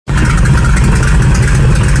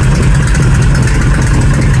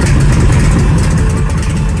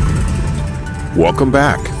Welcome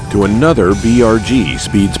back to another BRG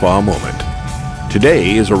Speed Spa moment.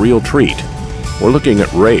 Today is a real treat. We're looking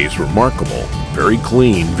at Ray's remarkable, very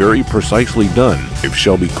clean, very precisely done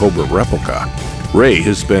Shelby Cobra replica. Ray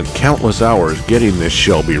has spent countless hours getting this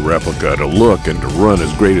Shelby replica to look and to run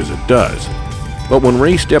as great as it does. But when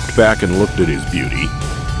Ray stepped back and looked at his beauty,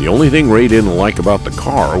 the only thing Ray didn't like about the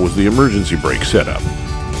car was the emergency brake setup.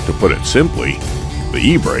 To put it simply, the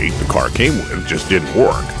e-brake the car came with just didn't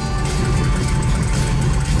work.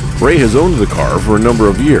 Ray has owned the car for a number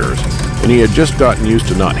of years, and he had just gotten used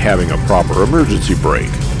to not having a proper emergency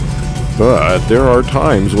brake. But there are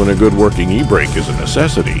times when a good working e-brake is a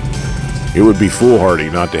necessity. It would be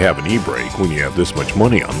foolhardy not to have an e-brake when you have this much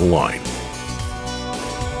money on the line.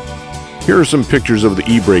 Here are some pictures of the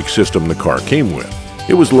e-brake system the car came with.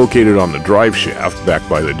 It was located on the drive shaft back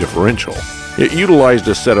by the differential. It utilized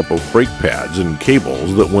a setup of brake pads and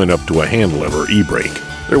cables that went up to a hand lever e-brake.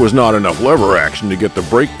 There was not enough lever action to get the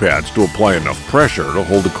brake pads to apply enough pressure to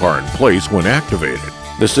hold the car in place when activated.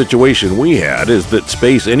 The situation we had is that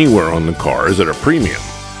space anywhere on the car is at a premium.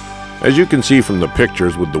 As you can see from the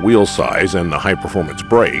pictures with the wheel size and the high-performance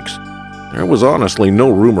brakes, there was honestly no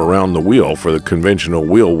room around the wheel for the conventional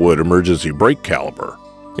Wilwood emergency brake caliper.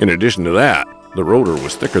 In addition to that, the rotor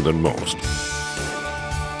was thicker than most.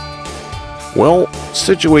 Well,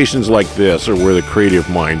 situations like this are where the creative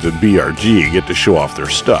minds of BRG get to show off their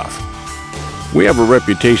stuff. We have a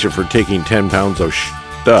reputation for taking 10 pounds of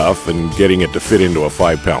stuff and getting it to fit into a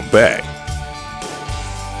 5-pound bag.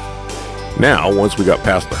 Now, once we got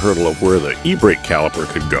past the hurdle of where the e-brake caliper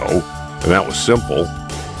could go, and that was simple,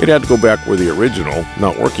 it had to go back where the original,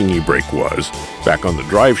 not working e-brake was, back on the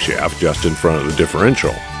drive shaft just in front of the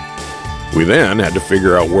differential. We then had to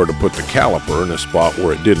figure out where to put the caliper in a spot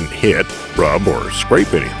where it didn't hit, rub, or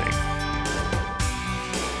scrape anything.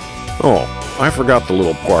 Oh, I forgot the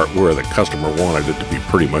little part where the customer wanted it to be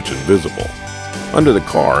pretty much invisible. Under the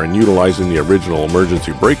car and utilizing the original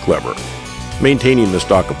emergency brake lever, maintaining the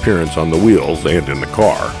stock appearance on the wheels and in the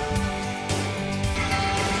car.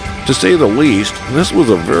 To say the least, this was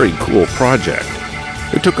a very cool project.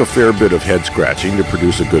 It took a fair bit of head scratching to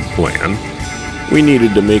produce a good plan. We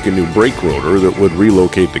needed to make a new brake rotor that would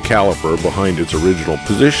relocate the caliper behind its original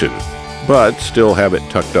position, but still have it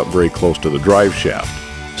tucked up very close to the drive shaft,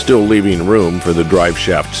 still leaving room for the drive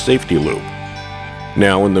shaft safety loop.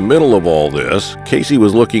 Now, in the middle of all this, Casey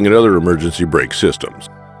was looking at other emergency brake systems.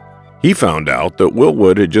 He found out that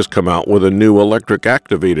Wilwood had just come out with a new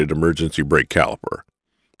electric-activated emergency brake caliper.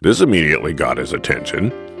 This immediately got his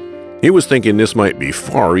attention. He was thinking this might be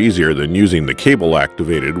far easier than using the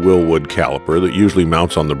cable-activated Wilwood caliper that usually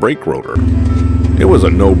mounts on the brake rotor. It was a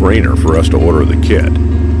no-brainer for us to order the kit.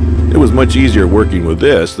 It was much easier working with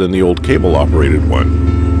this than the old cable-operated one.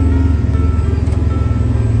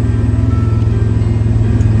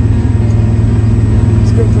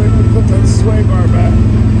 Let's go put that sway bar back.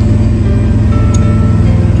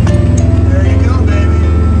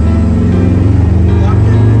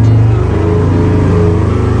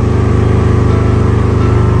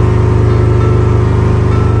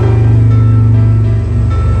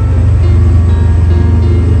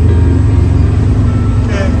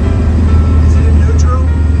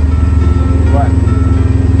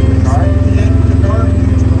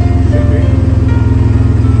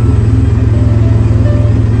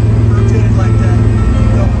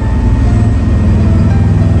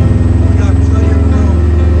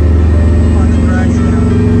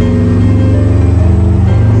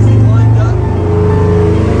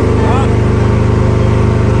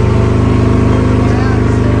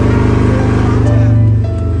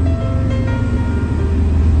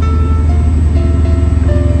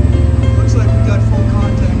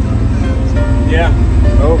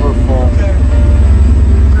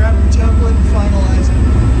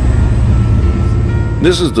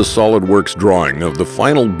 This is the SolidWorks drawing of the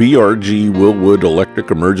final BRG Wilwood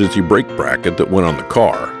electric emergency brake bracket that went on the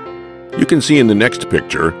car. You can see in the next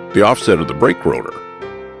picture the offset of the brake rotor.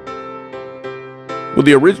 With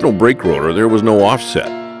the original brake rotor, there was no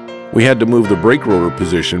offset. We had to move the brake rotor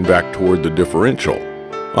position back toward the differential.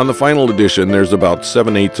 On the final edition, there's about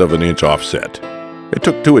 7/8 of an inch offset. It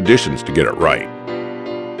took 2 editions to get it right.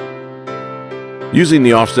 Using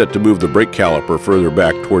the offset to move the brake caliper further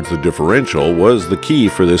back towards the differential was the key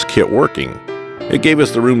for this kit working. It gave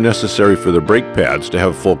us the room necessary for the brake pads to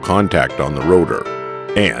have full contact on the rotor,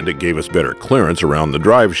 and it gave us better clearance around the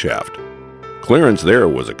drive shaft. Clearance there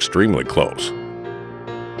was extremely close.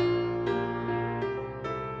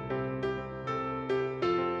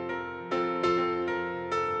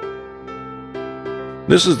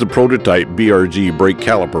 This is the prototype BRG brake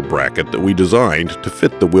caliper bracket that we designed to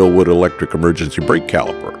fit the Wilwood electric emergency brake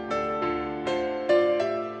caliper.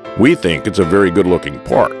 We think it's a very good looking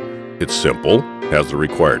part. It's simple, has the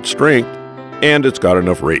required strength, and it's got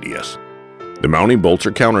enough radius. The mounting bolts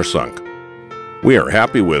are countersunk. We are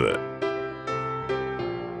happy with it.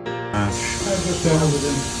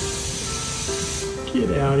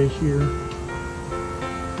 Get out of here.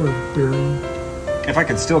 Barbarian. If I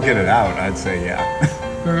could still get it out, I'd say yeah.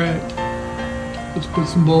 Alright. Let's put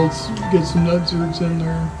some bolts, get some nuts in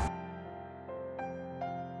there.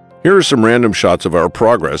 Here are some random shots of our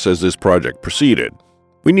progress as this project proceeded.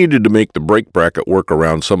 We needed to make the brake bracket work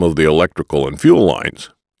around some of the electrical and fuel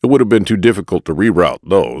lines. It would have been too difficult to reroute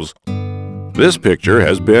those. This picture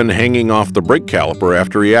has Ben hanging off the brake caliper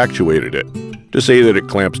after he actuated it. To say that it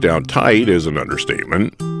clamps down tight is an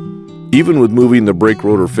understatement. Even with moving the brake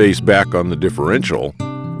rotor face back on the differential,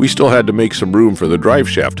 we still had to make some room for the drive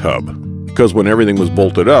shaft hub, because when everything was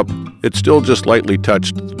bolted up, it still just lightly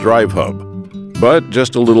touched the drive hub. But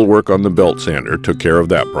just a little work on the belt sander took care of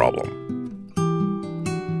that problem.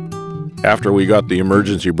 After we got the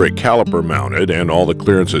emergency brake caliper mounted and all the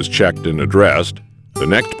clearances checked and addressed, the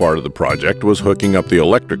next part of the project was hooking up the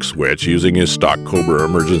electric switch using his stock Cobra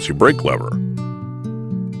emergency brake lever.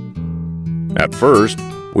 At first,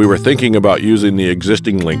 we were thinking about using the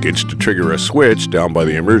existing linkage to trigger a switch down by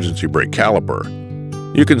the emergency brake caliper.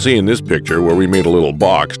 You can see in this picture where we made a little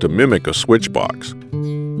box to mimic a switch box.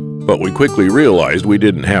 But we quickly realized we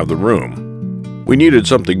didn't have the room. We needed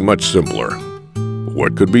something much simpler.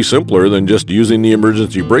 What could be simpler than just using the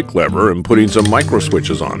emergency brake lever and putting some micro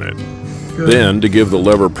switches on it? Good. Then, to give the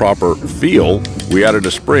lever proper feel, we added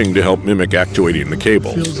a spring to help mimic actuating the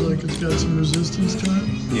cables. Feels like it's got some resistance to it?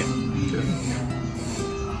 Yeah.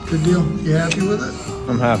 Good deal. You happy with it?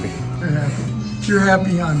 I'm happy. You're happy. If you're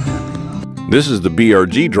happy, I'm happy. This is the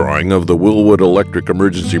BRG drawing of the Wilwood electric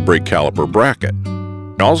emergency brake caliper bracket.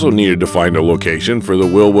 We also needed to find a location for the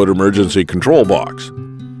Wilwood emergency control box.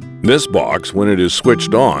 This box, when it is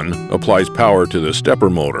switched on, applies power to the stepper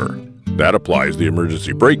motor. That applies the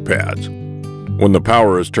emergency brake pads. When the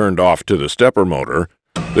power is turned off to the stepper motor,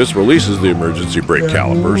 this releases the emergency brake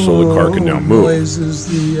caliper so the car can now move. Noise is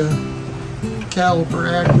the caliper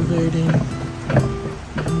activating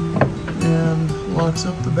and locks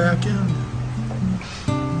up the back end.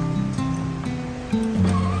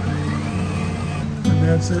 And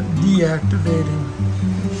that's it deactivating.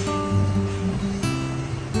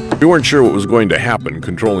 We weren't sure what was going to happen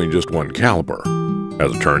controlling just one caliper.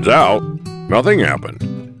 As it turns out, nothing happened.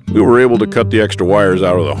 We were able to cut the extra wires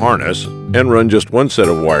out of the harness and run just one set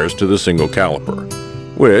of wires to the single caliper,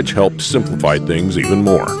 which helped simplify things even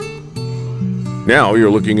more. Now you're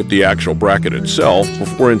looking at the actual bracket itself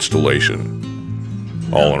before installation.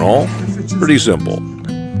 All in all, pretty simple.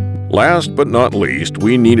 Last but not least,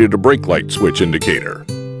 we needed a brake light switch indicator.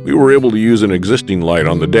 We were able to use an existing light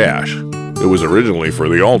on the dash. It was originally for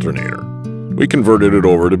the alternator. We converted it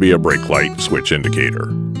over to be a brake light switch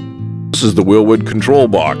indicator. This is the Wilwood control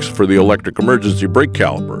box for the electric emergency brake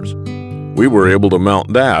calipers. We were able to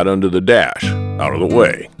mount that under the dash, out of the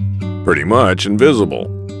way. Pretty much invisible.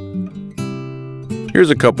 Here's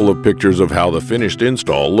a couple of pictures of how the finished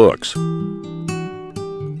install looks.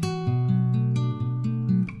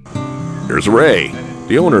 Here's Ray,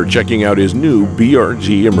 the owner, checking out his new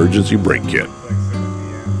BRG emergency brake kit.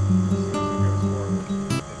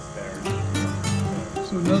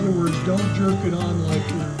 So in other words, don't jerk it on like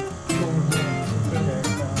you're going home. Okay?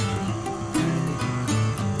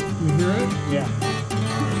 You hear it? Yeah.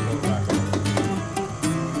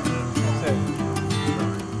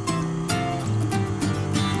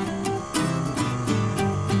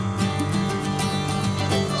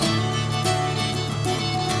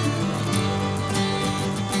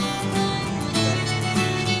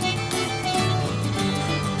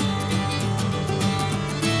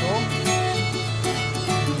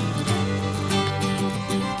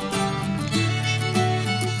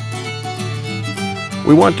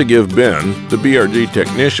 We want to give Ben, the BRG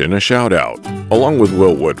technician, a shout out, along with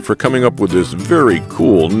Wilwood, for coming up with this very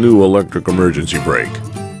cool new electric emergency brake.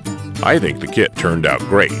 I think the kit turned out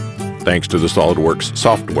great, thanks to the SolidWorks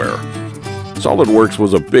software. SolidWorks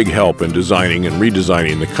was a big help in designing and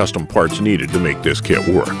redesigning the custom parts needed to make this kit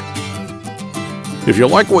work. If you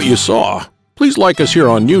like what you saw, please like us here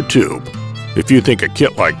on YouTube. If you think a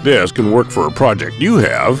kit like this can work for a project you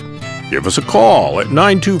have, give us a call at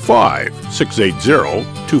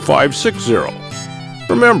 925-680-2560.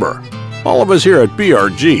 Remember, all of us here at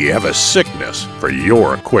BRG have a sickness for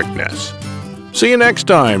your quickness. See you next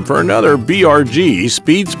time for another BRG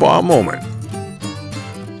Speed Spa moment.